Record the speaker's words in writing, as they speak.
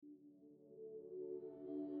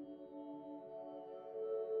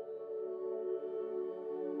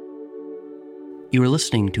You are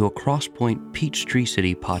listening to a Crosspoint Peachtree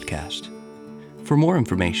City podcast. For more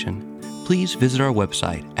information, please visit our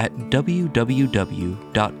website at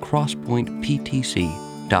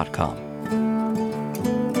www.crosspointptc.com.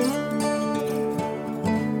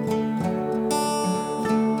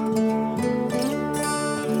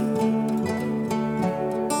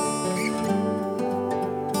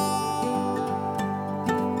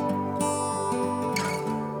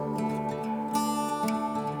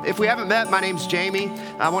 If we haven't met, my name's Jamie.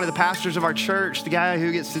 I'm one of the pastors of our church, the guy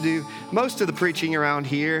who gets to do most of the preaching around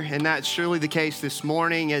here, and that's surely the case this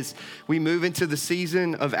morning as we move into the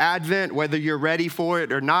season of Advent. Whether you're ready for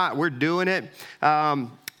it or not, we're doing it. For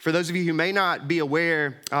those of you who may not be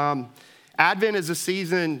aware, Advent is a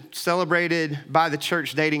season celebrated by the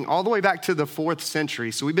church dating all the way back to the 4th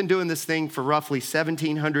century. So we've been doing this thing for roughly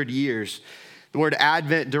 1,700 years. The word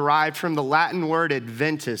Advent derived from the Latin word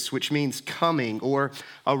adventus, which means coming or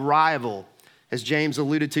arrival. As James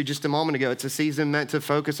alluded to just a moment ago, it's a season meant to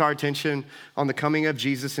focus our attention on the coming of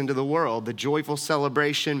Jesus into the world, the joyful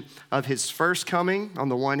celebration of his first coming on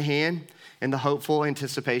the one hand, and the hopeful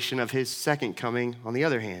anticipation of his second coming on the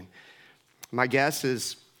other hand. My guess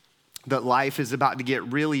is that life is about to get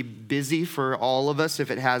really busy for all of us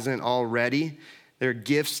if it hasn't already. There are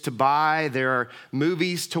gifts to buy, there are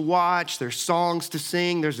movies to watch, there's songs to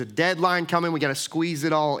sing, there's a deadline coming, we gotta squeeze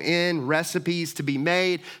it all in, recipes to be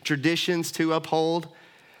made, traditions to uphold,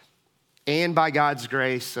 and by God's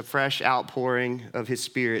grace, a fresh outpouring of his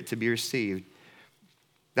Spirit to be received.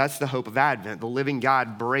 That's the hope of Advent, the living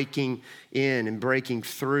God breaking in and breaking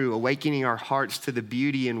through, awakening our hearts to the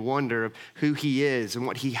beauty and wonder of who he is and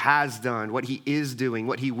what he has done, what he is doing,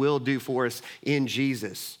 what he will do for us in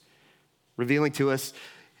Jesus. Revealing to us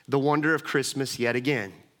the wonder of Christmas yet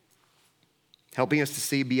again, helping us to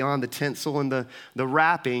see beyond the tinsel and the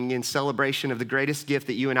wrapping in celebration of the greatest gift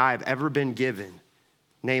that you and I have ever been given,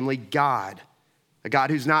 namely God, a God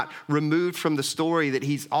who's not removed from the story that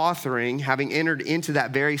he's authoring, having entered into that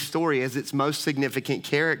very story as its most significant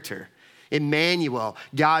character. Emmanuel,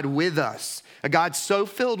 God with us, a God so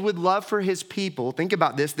filled with love for his people, think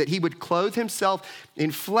about this, that he would clothe himself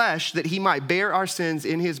in flesh that he might bear our sins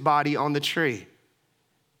in his body on the tree.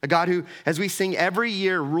 A God who, as we sing every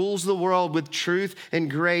year, rules the world with truth and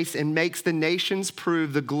grace and makes the nations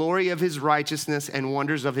prove the glory of his righteousness and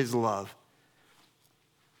wonders of his love.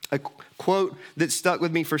 A quote that stuck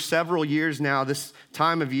with me for several years now, this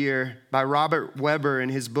time of year, by Robert Weber in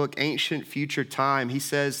his book, Ancient Future Time. He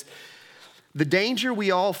says, "The danger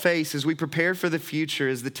we all face as we prepare for the future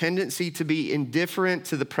is the tendency to be indifferent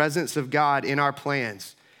to the presence of God in our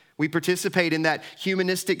plans. We participate in that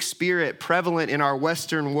humanistic spirit prevalent in our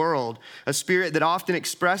Western world, a spirit that often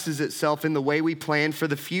expresses itself in the way we plan for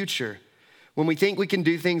the future. When we think we can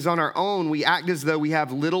do things on our own, we act as though we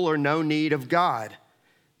have little or no need of God.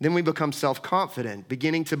 Then we become self-confident,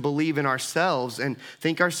 beginning to believe in ourselves and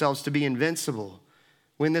think ourselves to be invincible.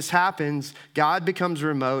 When this happens, God becomes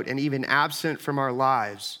remote and even absent from our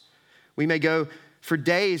lives. We may go for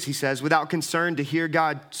days," he says, "without concern to hear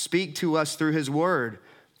God speak to us through his word.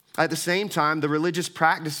 At the same time, the religious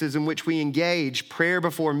practices in which we engage, prayer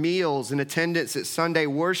before meals and attendance at Sunday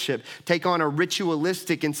worship, take on a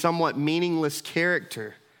ritualistic and somewhat meaningless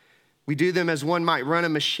character. We do them as one might run a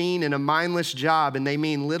machine in a mindless job, and they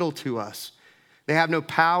mean little to us. They have no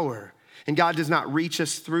power, and God does not reach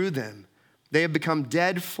us through them. They have become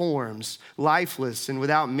dead forms, lifeless and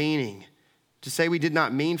without meaning. To say we did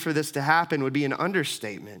not mean for this to happen would be an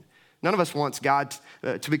understatement. None of us wants God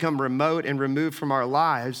to become remote and removed from our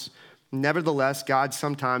lives. Nevertheless, God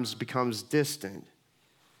sometimes becomes distant."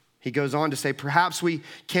 He goes on to say, "Perhaps we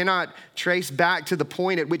cannot trace back to the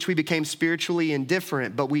point at which we became spiritually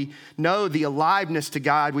indifferent, but we know the aliveness to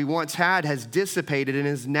God we once had has dissipated and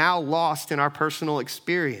is now lost in our personal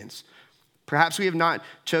experience. Perhaps we have not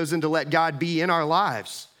chosen to let God be in our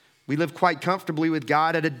lives. We live quite comfortably with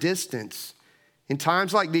God at a distance. In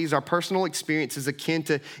times like these, our personal experience is akin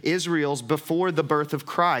to Israel's before the birth of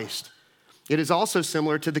Christ. It is also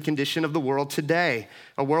similar to the condition of the world today,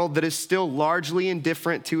 a world that is still largely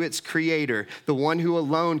indifferent to its creator, the one who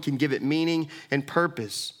alone can give it meaning and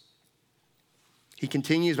purpose." He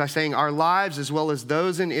continues by saying, "Our lives, as well as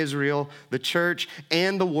those in Israel, the church,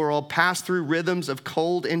 and the world, pass through rhythms of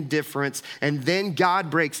cold indifference, and then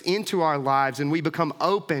God breaks into our lives and we become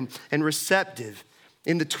open and receptive.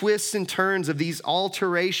 In the twists and turns of these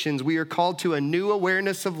alterations, we are called to a new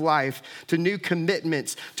awareness of life, to new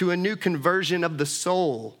commitments, to a new conversion of the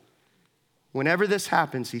soul. Whenever this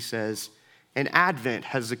happens," he says, "an Advent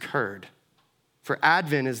has occurred. For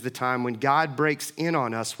Advent is the time when God breaks in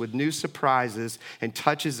on us with new surprises and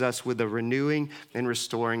touches us with a renewing and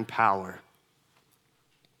restoring power."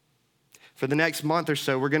 For the next month or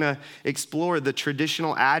so, we're going to explore the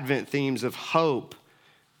traditional Advent themes of hope,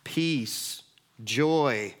 peace,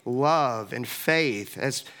 joy, love, and faith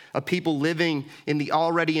as a people living in the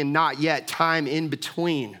already and not yet time in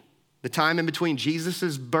between. The time in between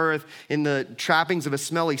Jesus' birth in the trappings of a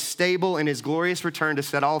smelly stable and his glorious return to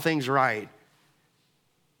set all things right.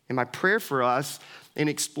 And my prayer for us in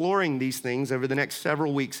exploring these things over the next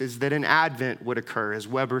several weeks is that an Advent would occur, as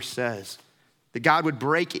Weber says. That God would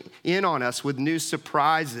break in on us with new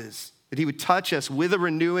surprises. That he would touch us with a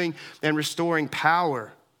renewing and restoring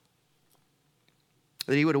power.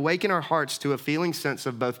 That he would awaken our hearts to a feeling sense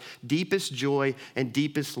of both deepest joy and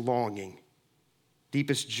deepest longing.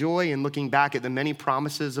 Deepest joy in looking back at the many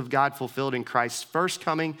promises of God fulfilled in Christ's first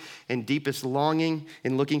coming, and deepest longing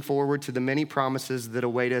in looking forward to the many promises that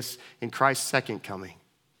await us in Christ's second coming.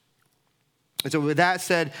 And so with that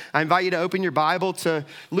said, I invite you to open your Bible to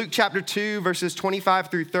Luke chapter 2, verses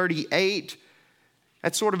 25 through 38.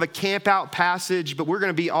 That's sort of a camp out passage, but we're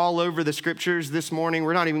going to be all over the scriptures this morning.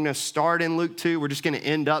 We're not even going to start in Luke 2. We're just going to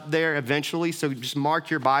end up there eventually. So just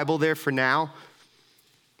mark your Bible there for now.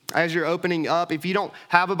 As you're opening up, if you don't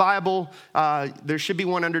have a Bible, there should be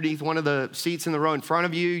one underneath one of the seats in the row in front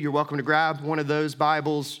of you. You're welcome to grab one of those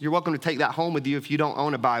Bibles. You're welcome to take that home with you if you don't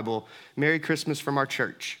own a Bible. Merry Christmas from our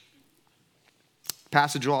church.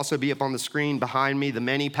 Passage will also be up on the screen behind me, the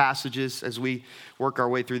many passages as we work our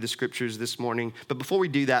way through the scriptures this morning. But before we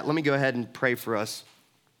do that, let me go ahead and pray for us.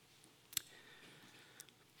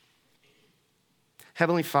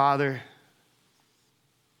 Heavenly Father,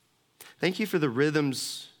 thank you for the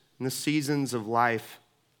rhythms and the seasons of life.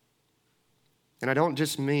 And I don't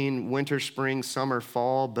just mean winter, spring, summer,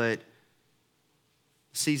 fall, but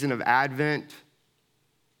season of Advent.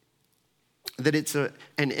 That it's an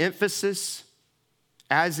emphasis,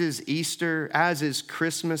 as is Easter, as is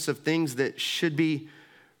Christmas, of things that should be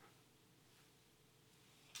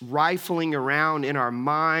rifling around in our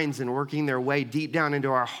minds and working their way deep down into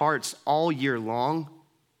our hearts all year long.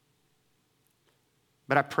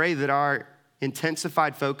 But I pray that our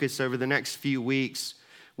intensified focus over the next few weeks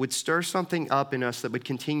would stir something up in us that would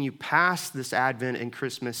continue past this Advent and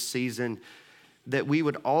Christmas season, that we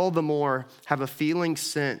would all the more have a feeling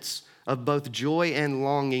sense of both joy and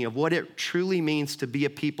longing of what it truly means to be a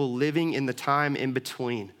people living in the time in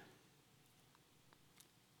between.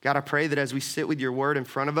 God, I pray that as we sit with your word in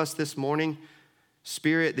front of us this morning,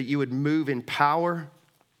 Spirit, that you would move in power.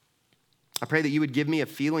 I pray that you would give me a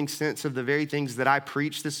feeling sense of the very things that I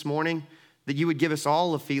preach this morning, that you would give us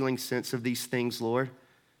all a feeling sense of these things, Lord.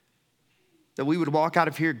 That we would walk out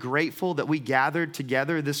of here grateful that we gathered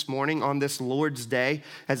together this morning on this Lord's Day.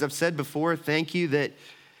 As I've said before, thank you that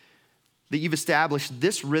you've established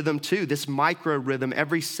this rhythm too, this micro rhythm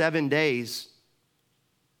every 7 days,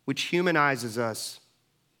 which humanizes us.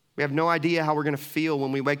 We have no idea how we're going to feel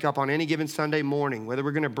when we wake up on any given Sunday morning, whether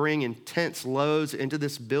we're going to bring intense lows into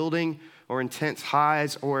this building or intense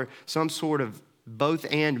highs or some sort of both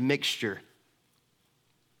and mixture.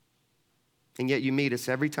 And yet you meet us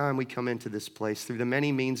every time we come into this place through the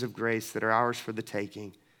many means of grace that are ours for the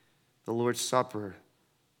taking. The Lord's Supper,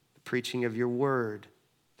 the preaching of your word,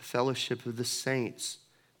 the fellowship of the saints,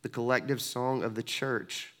 the collective song of the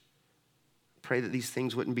church. Pray that these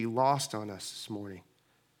things wouldn't be lost on us this morning.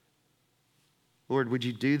 Lord, would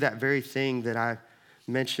you do that very thing that I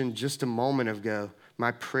mentioned just a moment ago?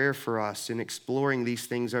 My prayer for us in exploring these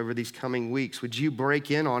things over these coming weeks. Would you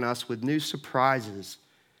break in on us with new surprises?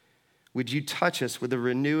 Would you touch us with a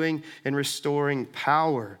renewing and restoring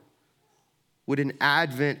power? Would an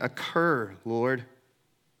Advent occur, Lord?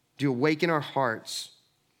 Would you awaken our hearts?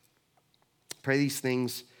 Pray these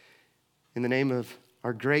things in the name of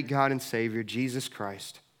our great God and Savior, Jesus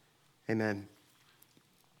Christ. Amen.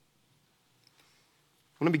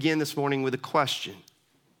 I want to begin this morning with a question.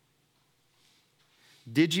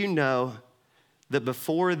 Did you know that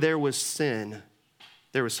before there was sin,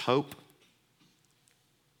 there was hope?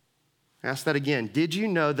 Ask that again. Did you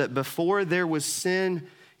know that before there was sin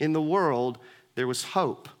in the world, there was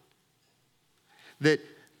hope? That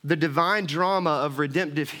the divine drama of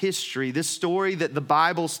redemptive history, this story that the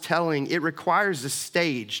Bible's telling, it requires a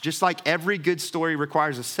stage, just like every good story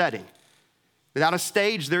requires a setting. Without a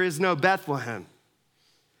stage, there is no Bethlehem.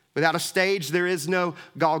 Without a stage, there is no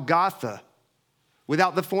Golgotha.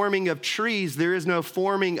 Without the forming of trees, there is no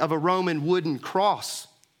forming of a Roman wooden cross.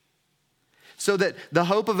 So that the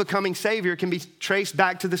hope of a coming Savior can be traced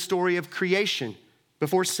back to the story of creation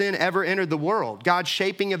before sin ever entered the world. God's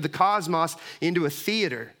shaping of the cosmos into a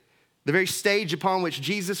theater, the very stage upon which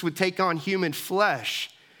Jesus would take on human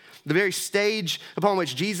flesh, the very stage upon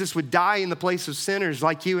which Jesus would die in the place of sinners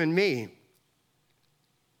like you and me.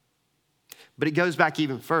 But it goes back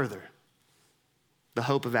even further. The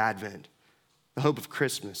hope of Advent, the hope of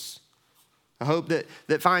Christmas, a hope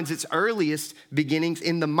that finds its earliest beginnings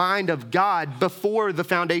in the mind of God before the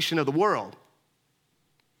foundation of the world.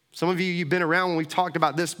 Some of you've been around when we've talked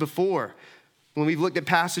about this before, when we've looked at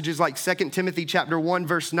passages like 2 Timothy chapter 1,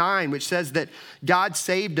 verse 9, which says that God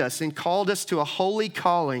saved us and called us to a holy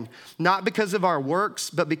calling, not because of our works,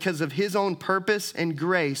 but because of his own purpose and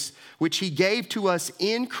grace, which he gave to us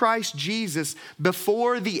in Christ Jesus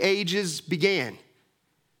before the ages began.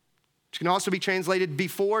 Which can also be translated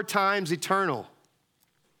before times eternal.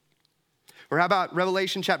 Or how about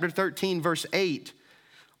Revelation chapter 13, verse 8?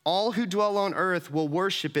 All who dwell on earth will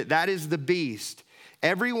worship it. That is the beast.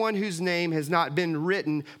 Everyone whose name has not been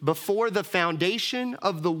written before the foundation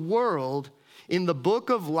of the world in the book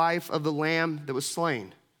of life of the Lamb that was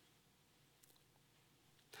slain.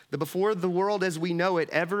 That before the world as we know it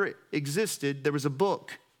ever existed, there was a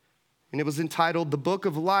book. And it was entitled the Book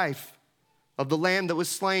of Life of the Lamb that was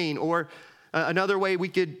slain, or another way we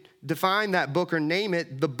could define that book or name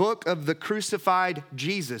it, the book of the crucified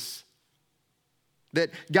Jesus. That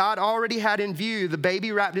God already had in view the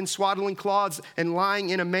baby wrapped in swaddling cloths and lying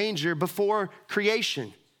in a manger before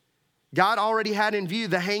creation. God already had in view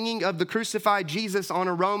the hanging of the crucified Jesus on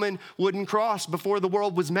a Roman wooden cross before the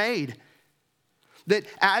world was made. That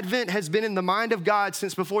Advent has been in the mind of God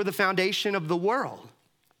since before the foundation of the world.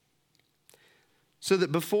 So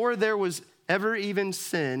that before there was ever even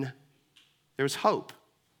sin, there was hope.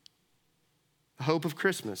 The hope of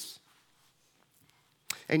Christmas.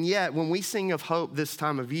 And yet, when we sing of hope this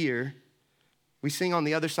time of year, we sing on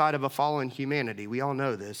the other side of a fallen humanity. We all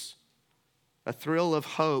know this. A thrill of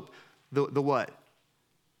hope. The what?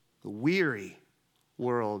 The weary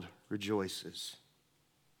world rejoices.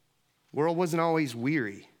 The world wasn't always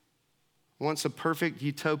weary. Once a perfect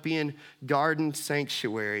utopian garden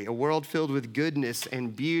sanctuary, a world filled with goodness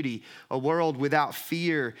and beauty, a world without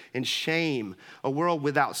fear and shame, a world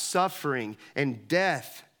without suffering and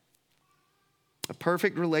death, a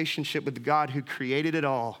perfect relationship with the God who created it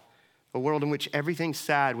all, a world in which everything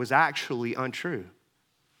sad was actually untrue.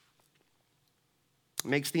 It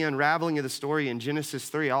makes the unraveling of the story in Genesis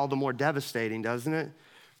 3 all the more devastating, doesn't it?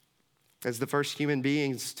 As the first human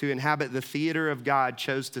beings to inhabit the theater of God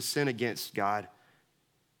chose to sin against God.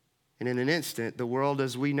 And in an instant, the world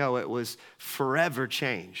as we know it was forever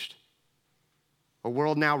changed. A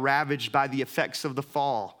world now ravaged by the effects of the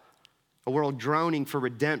fall. A world groaning for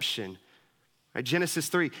redemption. Right, Genesis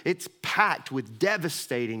 3, it's packed with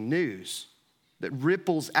devastating news that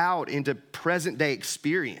ripples out into present day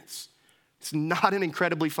experience. It's not an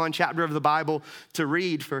incredibly fun chapter of the Bible to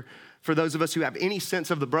read for those of us who have any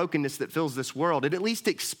sense of the brokenness that fills this world. It at least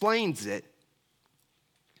explains it.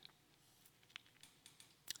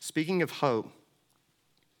 Speaking of hope,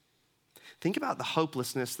 think about the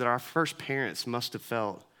hopelessness that our first parents must have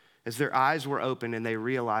felt as their eyes were open and they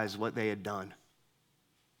realized what they had done.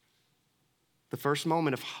 The first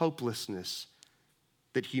moment of hopelessness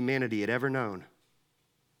that humanity had ever known.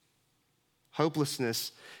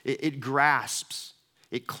 Hopelessness, it grasps,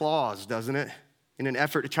 it claws, doesn't it? In an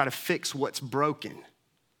effort to try to fix what's broken.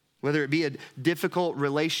 Whether it be a difficult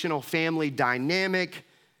relational family dynamic,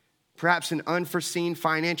 perhaps an unforeseen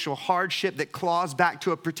financial hardship that claws back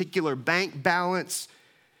to a particular bank balance,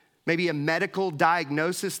 maybe a medical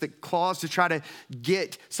diagnosis that claws to try to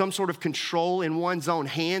get some sort of control in one's own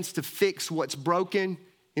hands to fix what's broken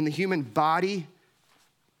in the human body.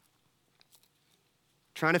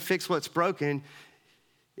 Trying to fix what's broken,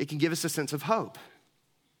 it can give us a sense of hope.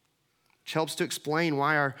 Which helps to explain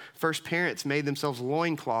why our first parents made themselves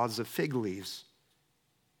loincloths of fig leaves.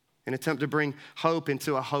 An attempt to bring hope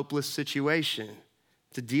into a hopeless situation,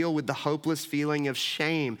 to deal with the hopeless feeling of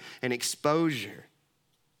shame and exposure.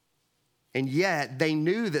 And yet, they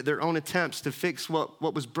knew that their own attempts to fix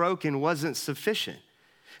what was broken wasn't sufficient.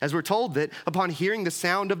 As we're told that upon hearing the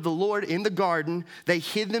sound of the Lord in the garden, they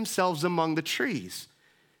hid themselves among the trees.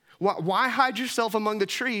 Why hide yourself among the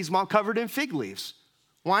trees while covered in fig leaves?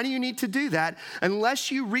 Why do you need to do that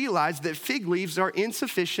unless you realize that fig leaves are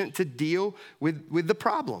insufficient to deal with the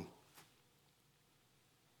problem?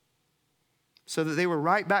 So that they were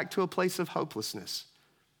right back to a place of hopelessness,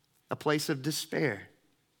 a place of despair,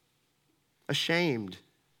 ashamed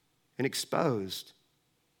and exposed.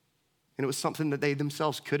 And it was something that they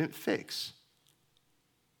themselves couldn't fix.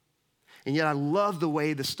 And yet I love the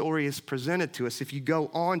way the story is presented to us. If you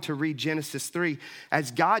go on to read Genesis 3,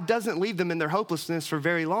 as God doesn't leave them in their hopelessness for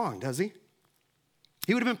very long, does he?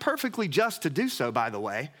 He would have been perfectly just to do so, by the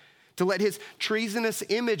way, to let his treasonous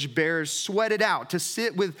image bearers sweat it out, to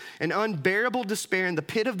sit with an unbearable despair in the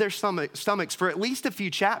pit of their stomachs for at least a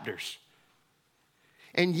few chapters.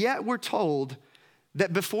 And yet we're told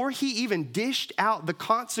that before he even dished out the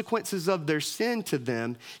consequences of their sin to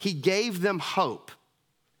them, he gave them hope.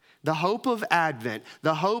 The hope of Advent,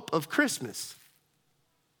 the hope of Christmas.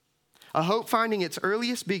 A hope finding its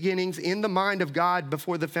earliest beginnings in the mind of God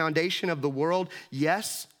before the foundation of the world,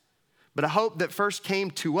 yes, but a hope that first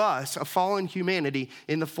came to us, a fallen humanity,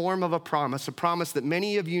 in the form of a promise that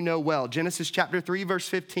many of you know well. Genesis chapter 3, verse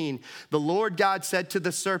 15, the Lord God said to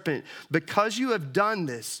the serpent, because you have done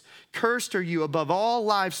this, cursed are you above all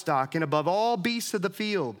livestock and above all beasts of the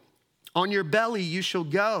field. On your belly you shall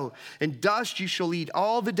go, and dust you shall eat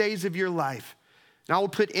all the days of your life. And I will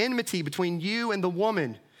put enmity between you and the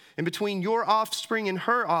woman, and between your offspring and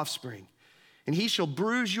her offspring. And he shall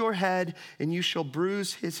bruise your head, and you shall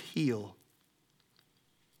bruise his heel.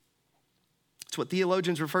 It's what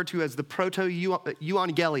theologians refer to as the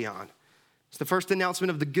proto-euangelion. It's the first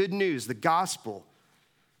announcement of the good news, the gospel.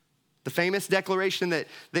 The famous declaration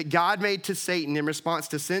that God made to Satan in response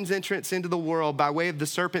to sin's entrance into the world by way of the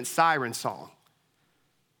serpent's siren song.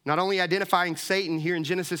 Not only identifying Satan here in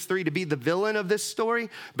Genesis 3 to be the villain of this story,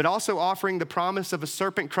 but also offering the promise of a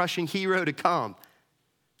serpent-crushing hero to come.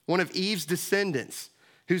 One of Eve's descendants,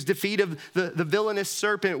 whose defeat of the villainous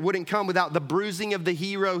serpent wouldn't come without the bruising of the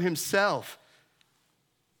hero himself.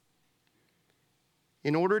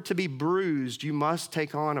 In order to be bruised, you must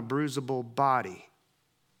take on a bruisable body.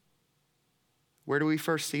 Where do we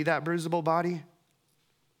first see that bruisable body?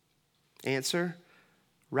 Answer,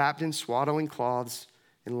 wrapped in swaddling cloths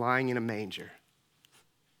and lying in a manger.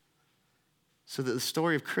 So that the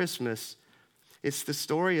story of Christmas, it's the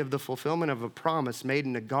story of the fulfillment of a promise made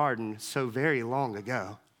in a garden so very long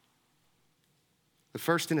ago. The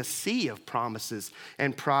first in a sea of promises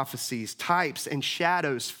and prophecies, types and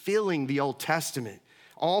shadows filling the Old Testament,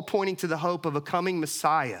 all pointing to the hope of a coming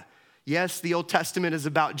Messiah. Yes, the Old Testament is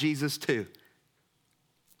about Jesus too.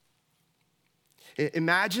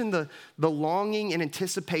 Imagine the longing and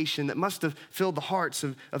anticipation that must have filled the hearts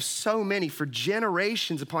of so many for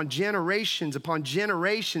generations upon generations upon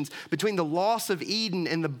generations between the loss of Eden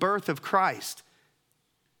and the birth of Christ.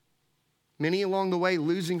 Many along the way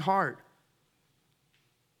losing heart.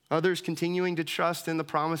 Others continuing to trust in the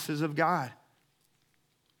promises of God.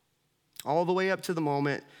 All the way up to the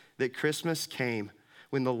moment that Christmas came,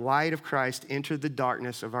 when the light of Christ entered the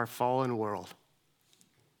darkness of our fallen world.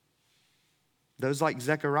 Those like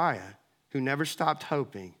Zechariah, who never stopped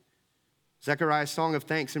hoping. Zechariah's song of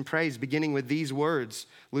thanks and praise beginning with these words,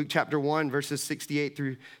 Luke chapter 1, verses 68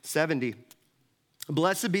 through 70.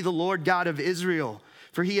 Blessed be the Lord God of Israel,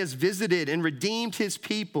 for he has visited and redeemed his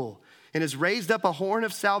people and has raised up a horn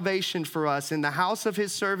of salvation for us in the house of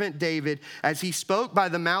his servant David, as he spoke by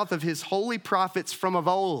the mouth of his holy prophets from of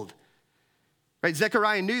old. Right?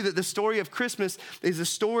 Zechariah knew that the story of Christmas is a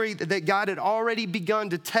story that God had already begun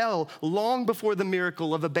to tell long before the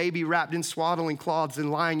miracle of a baby wrapped in swaddling cloths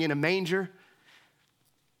and lying in a manger.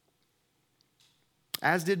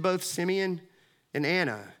 As did both Simeon and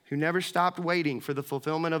Anna, who never stopped waiting for the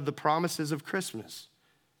fulfillment of the promises of Christmas.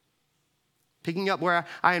 Picking up where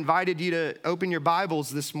I invited you to open your Bibles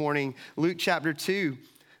this morning, Luke chapter 2,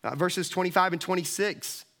 verses 25 and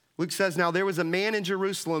 26. Luke says, now there was a man in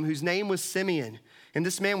Jerusalem whose name was Simeon, and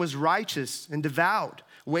this man was righteous and devout,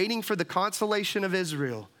 waiting for the consolation of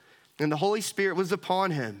Israel. And the Holy Spirit was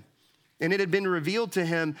upon him. And it had been revealed to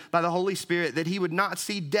him by the Holy Spirit that he would not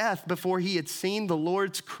see death before he had seen the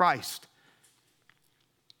Lord's Christ.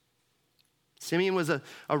 Simeon was a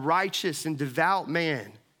righteous and devout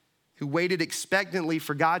man who waited expectantly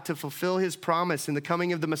for God to fulfill his promise in the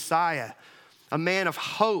coming of the Messiah, a man of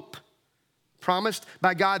hope, promised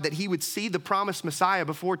by God that he would see the promised Messiah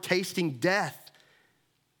before tasting death.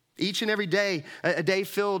 Each and every day, a day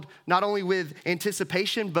filled not only with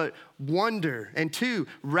anticipation, but wonder, and two,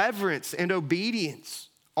 reverence and obedience.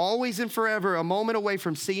 Always and forever, a moment away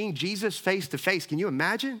from seeing Jesus face to face. Can you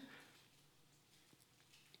imagine?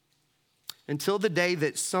 Until the day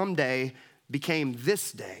that someday became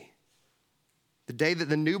this day. The day that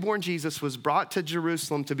the newborn Jesus was brought to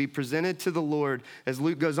Jerusalem to be presented to the Lord, as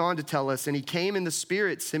Luke goes on to tell us, and he came in the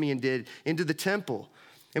Spirit, Simeon did, into the temple.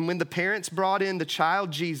 And when the parents brought in the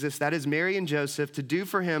child Jesus, that is Mary and Joseph, to do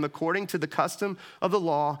for him according to the custom of the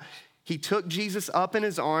law, he took Jesus up in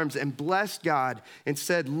his arms and blessed God and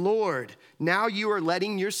said, Lord, now you are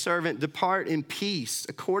letting your servant depart in peace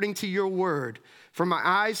according to your word. For my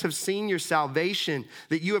eyes have seen your salvation,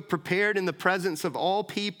 that you have prepared in the presence of all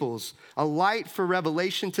peoples, a light for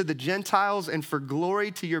revelation to the Gentiles and for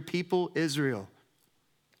glory to your people Israel.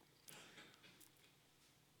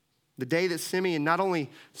 The day that Simeon not only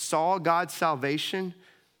saw God's salvation,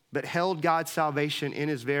 but held God's salvation in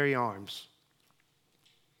his very arms.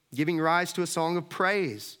 giving rise to a song of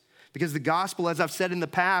praise. Because the gospel, as I've said in the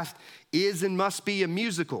past, is and must be a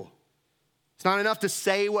musical. It's not enough to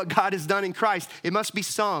say what God has done in Christ. It must be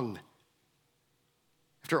sung.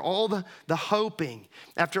 After all the hoping,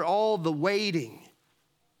 after all the waiting,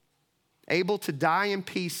 able to die in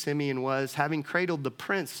peace, Simeon was, having cradled the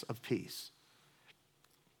Prince of Peace.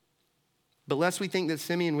 But lest we think that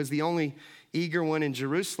Simeon was the only eager one in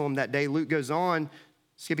Jerusalem that day, Luke goes on,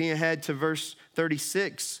 skipping ahead to verse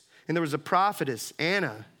 36. And there was a prophetess,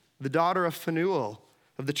 Anna, the daughter of Phanuel,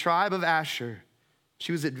 of the tribe of Asher.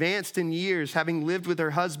 She was advanced in years, having lived with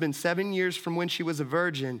her husband 7 years from when she was a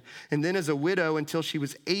virgin, and then as a widow until she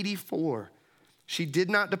was 84. She did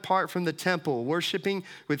not depart from the temple, worshiping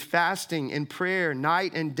with fasting and prayer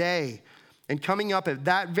night and day. And coming up at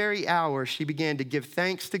that very hour, she began to give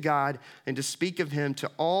thanks to God and to speak of him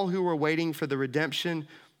to all who were waiting for the redemption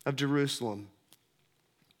of Jerusalem.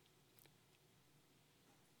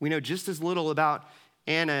 We know just as little about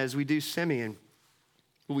Anna as we do Simeon.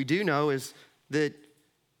 What we do know is that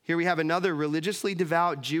here we have another religiously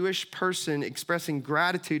devout Jewish person expressing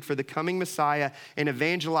gratitude for the coming Messiah and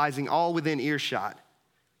evangelizing all within earshot.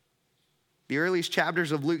 The earliest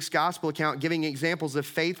chapters of Luke's gospel account giving examples of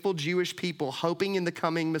faithful Jewish people hoping in the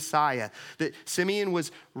coming Messiah. That Simeon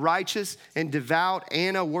was righteous and devout.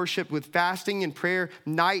 Anna worshiped with fasting and prayer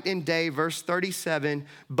night and day. Verse 37,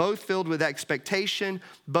 both filled with expectation,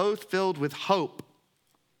 both filled with hope.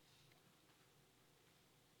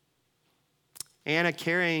 Anna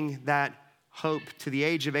carrying that hope to the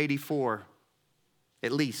age of 84,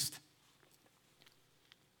 at least.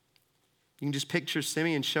 You can just picture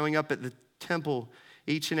Simeon showing up at the temple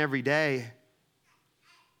each and every day,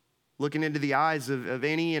 looking into the eyes of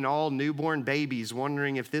any and all newborn babies,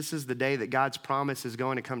 wondering if this is the day that God's promise is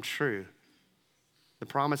going to come true. The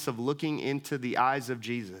promise of looking into the eyes of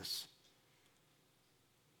Jesus.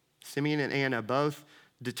 Simeon and Anna both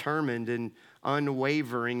determined and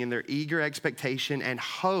unwavering in their eager expectation and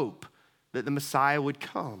hope that the Messiah would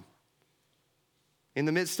come. In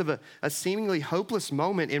the midst of a seemingly hopeless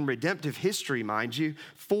moment in redemptive history, mind you,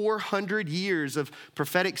 400 years of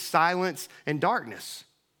prophetic silence and darkness.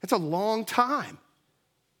 That's a long time.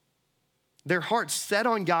 Their hearts set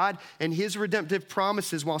on God and his redemptive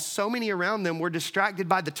promises while so many around them were distracted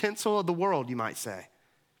by the tinsel of the world, you might say.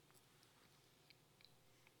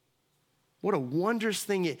 What a wondrous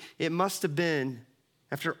thing it must have been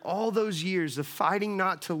after all those years of fighting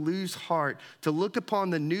not to lose heart, to look upon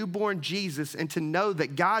the newborn Jesus and to know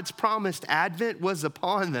that God's promised advent was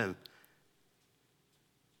upon them.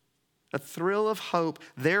 A thrill of hope,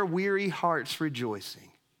 their weary hearts rejoicing.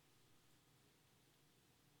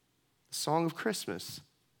 The song of Christmas.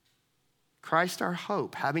 Christ our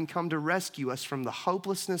hope, having come to rescue us from the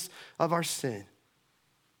hopelessness of our sin.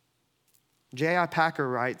 J.I. Packer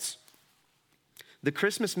writes, the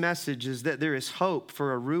Christmas message is that there is hope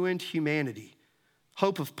for a ruined humanity,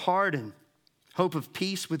 hope of pardon, hope of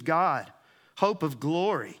peace with God, hope of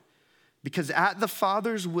glory. Because at the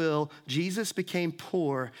Father's will, Jesus became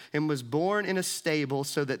poor and was born in a stable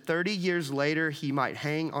so that 30 years later he might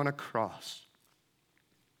hang on a cross.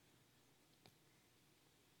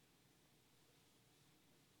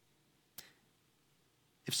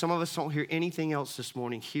 If some of us don't hear anything else this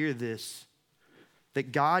morning, hear this,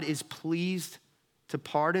 that God is pleased to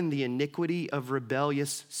pardon the iniquity of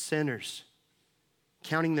rebellious sinners,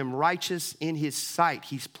 counting them righteous in his sight.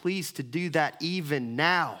 He's pleased to do that even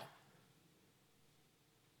now,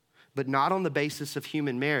 but not on the basis of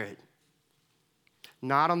human merit,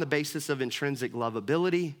 not on the basis of intrinsic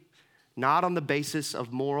lovability, not on the basis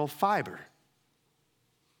of moral fiber.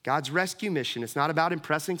 God's rescue mission is not about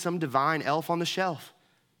impressing some divine elf on the shelf.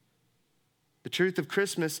 The truth of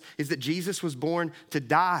Christmas is that Jesus was born to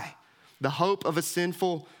die. The hope of a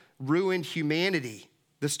sinful, ruined humanity.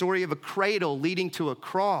 The story of a cradle leading to a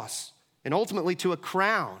cross and ultimately to a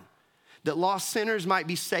crown. That lost sinners might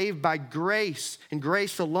be saved by grace and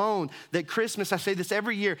grace alone. That Christmas, I say this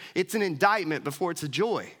every year, it's an indictment before it's a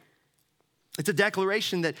joy. It's a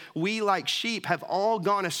declaration that we like sheep have all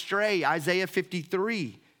gone astray, Isaiah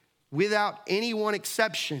 53, without any one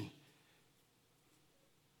exception.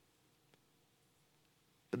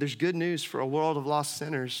 But there's good news for a world of lost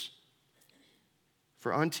sinners.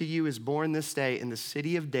 For unto you is born this day in the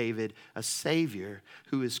city of David a Savior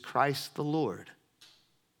who is Christ the Lord.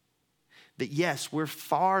 That yes, we're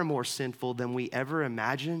far more sinful than we ever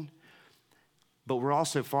imagined, but we're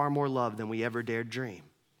also far more loved than we ever dared dream.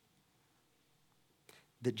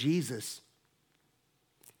 That Jesus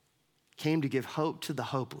came to give hope to the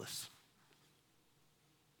hopeless,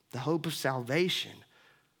 the hope of salvation,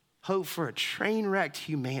 hope for a train-wrecked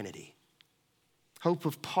humanity. hope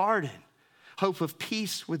of pardon, hope of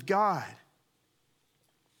peace with God.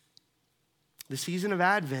 The season of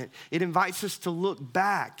Advent, it invites us to look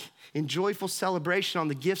back in joyful celebration on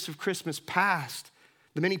the gifts of Christmas past,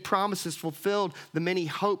 the many promises fulfilled, the many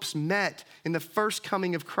hopes met in the first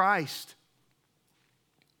coming of Christ.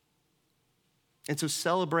 And so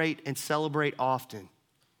celebrate and celebrate often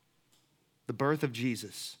the birth of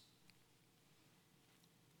Jesus.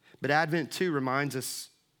 But Advent too reminds us,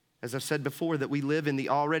 as I've said before, that we live in the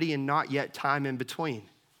already and not yet time in between.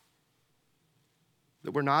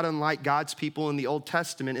 That we're not unlike God's people in the Old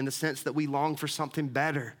Testament in the sense that we long for something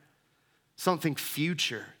better, something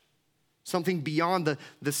future, something beyond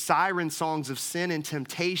the siren songs of sin and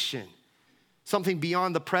temptation, something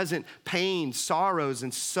beyond the present pain, sorrows,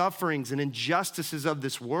 and sufferings and injustices of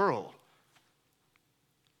this world.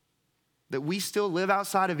 That we still live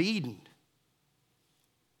outside of Eden.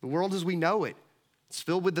 The world as we know it, it's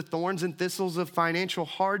filled with the thorns and thistles of financial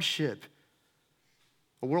hardship.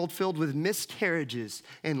 A world filled with miscarriages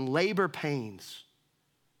and labor pains.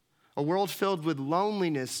 A world filled with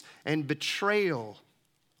loneliness and betrayal.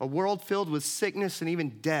 A world filled with sickness and even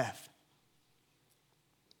death.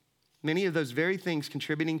 Many of those very things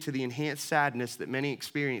contributing to the enhanced sadness that many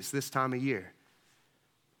experience this time of year.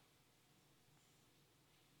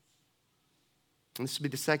 And this will be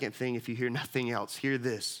the second thing if you hear nothing else. Hear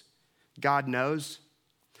this. God knows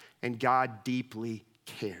and God deeply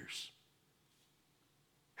cares.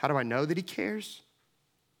 How do I know that he cares?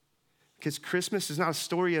 Because Christmas is not a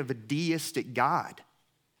story of a deistic God.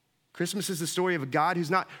 Christmas is the story of a God who's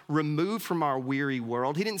not removed from our weary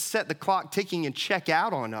world. He didn't set the clock ticking and check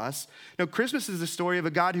out on us. No, Christmas is the story of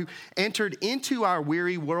a God who entered into our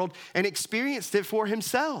weary world and experienced it for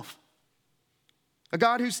himself. A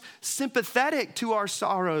God who's sympathetic to our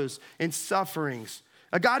sorrows and sufferings.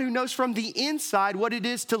 A God who knows from the inside what it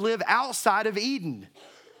is to live outside of Eden.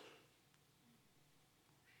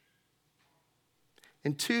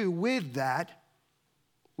 And two, with that,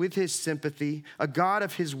 with his sympathy, a God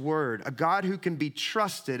of his word, a God who can be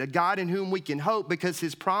trusted, a God in whom we can hope because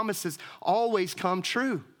his promises always come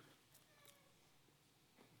true.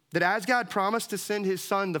 That as God promised to send his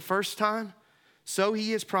son the first time, so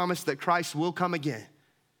he has promised that Christ will come again.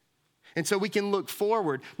 And so we can look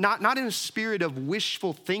forward, not in a spirit of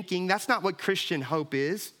wishful thinking. That's not what Christian hope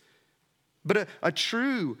is, but a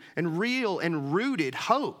true and real and rooted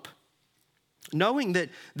hope. Knowing that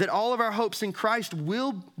all of our hopes in Christ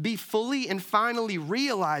will be fully and finally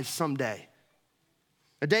realized someday.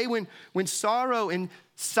 A day when sorrow and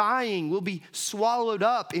sighing will be swallowed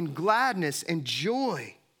up in gladness and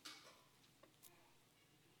joy.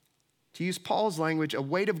 To use Paul's language, a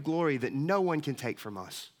weight of glory that no one can take from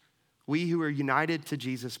us. We who are united to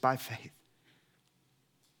Jesus by faith.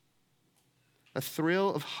 A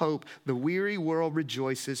thrill of hope, the weary world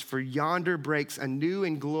rejoices, for yonder breaks a new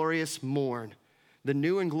and glorious morn. The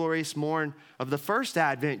new and glorious morn of the first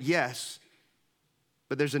Advent, yes,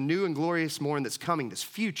 but there's a new and glorious morn that's coming, this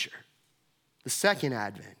future, the second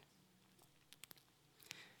Advent.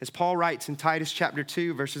 As Paul writes in Titus chapter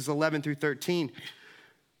 2, verses 11 through 13,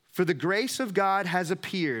 for the grace of God has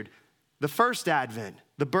appeared, the first Advent,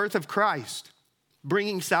 the birth of Christ,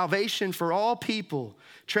 bringing salvation for all people,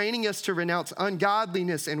 training us to renounce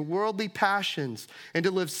ungodliness and worldly passions and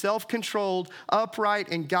to live self-controlled, upright,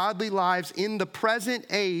 and godly lives in the present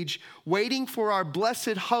age, waiting for our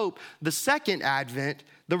blessed hope, the second Advent,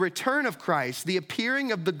 the return of Christ, the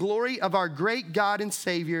appearing of the glory of our great God and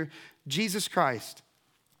Savior, Jesus Christ.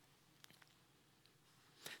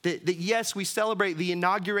 That yes, we celebrate the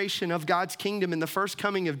inauguration of God's kingdom and the first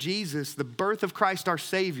coming of Jesus, the birth of Christ our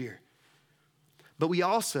Savior. But we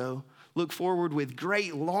also look forward with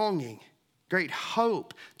great longing, great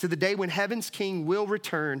hope to the day when heaven's King will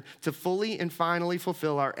return to fully and finally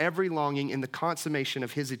fulfill our every longing in the consummation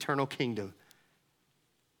of his eternal kingdom.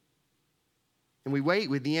 And we wait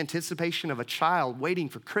with the anticipation of a child waiting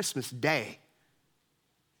for Christmas Day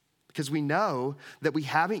because we know that we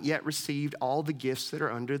haven't yet received all the gifts that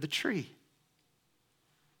are under the tree.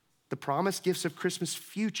 The promised gifts of Christmas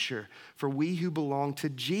future for we who belong to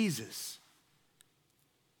Jesus.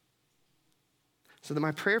 So that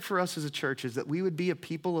my prayer for us as a church is that we would be a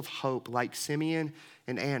people of hope like Simeon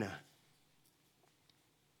and Anna.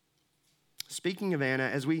 Speaking of Anna,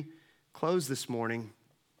 as we close this morning,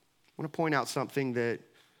 I want to point out something that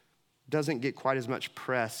doesn't get quite as much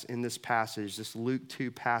press in this passage, this Luke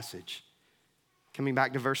 2 passage. Coming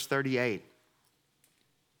back to verse 38.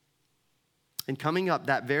 And coming up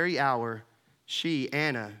that very hour, she,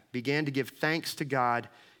 Anna, began to give thanks to God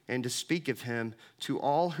and to speak of him to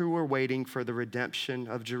all who were waiting for the redemption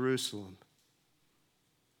of Jerusalem.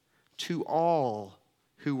 to all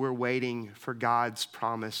who were waiting for God's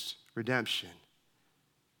promised redemption.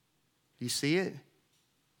 Do you see it?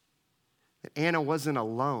 That Anna wasn't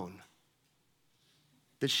alone.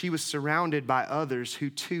 That she was surrounded by others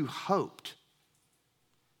who too hoped,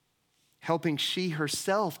 helping she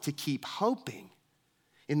herself to keep hoping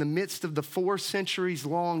in the midst of the 4 centuries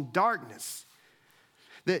long darkness.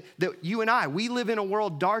 That you and I, we live in a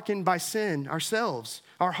world darkened by sin ourselves.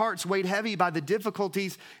 Our hearts weighed heavy by the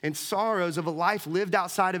difficulties and sorrows of a life lived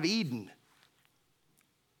outside of Eden.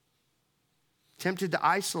 Tempted to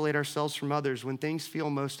isolate ourselves from others when things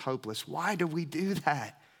feel most hopeless. Why do we do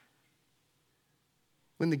that?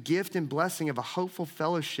 When the gift and blessing of a hopeful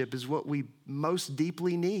fellowship is what we most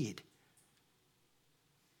deeply need.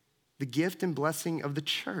 The gift and blessing of the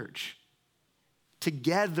church,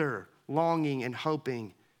 together longing and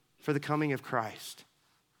hoping for the coming of Christ.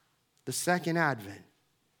 The second advent,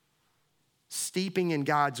 steeping in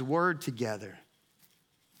God's word together,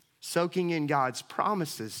 soaking in God's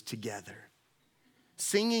promises together,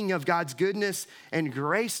 singing of God's goodness and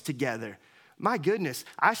grace together. My goodness,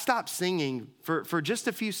 I stopped singing for just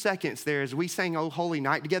a few seconds there as we sang "O Holy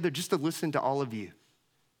Night" together, just to listen to all of you.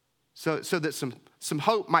 So that some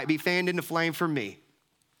hope might be fanned into flame for me.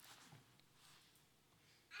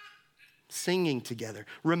 Singing together,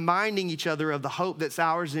 reminding each other of the hope that's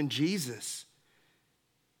ours in Jesus.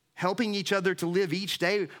 Helping each other to live each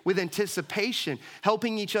day with anticipation.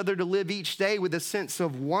 Helping each other to live each day with a sense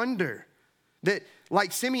of wonder. That,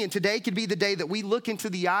 like Simeon, today could be the day that we look into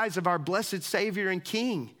the eyes of our blessed Savior and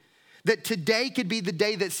King. That today could be the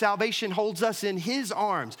day that salvation holds us in his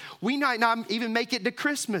arms. We might not even make it to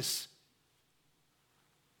Christmas.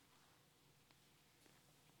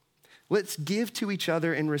 Let's give to each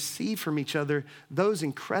other and receive from each other those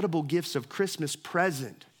incredible gifts of Christmas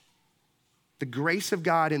present. The grace of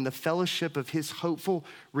God and the fellowship of his hopeful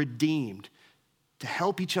redeemed, to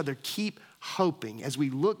help each other keep hoping as we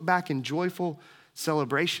look back in joyful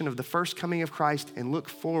celebration of the first coming of Christ and look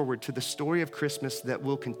forward to the story of Christmas that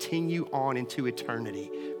will continue on into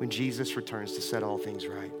eternity when Jesus returns to set all things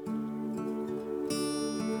right.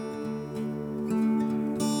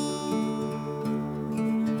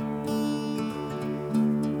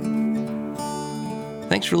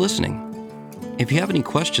 Thanks for listening. If you have any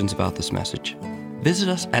questions about this message, visit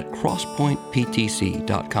us at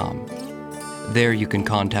crosspointptc.com. There you can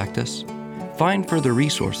contact us, find further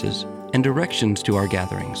resources, and directions to our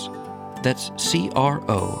gatherings. That's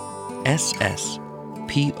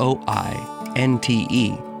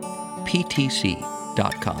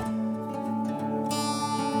CROSSPOINTEPTC.com.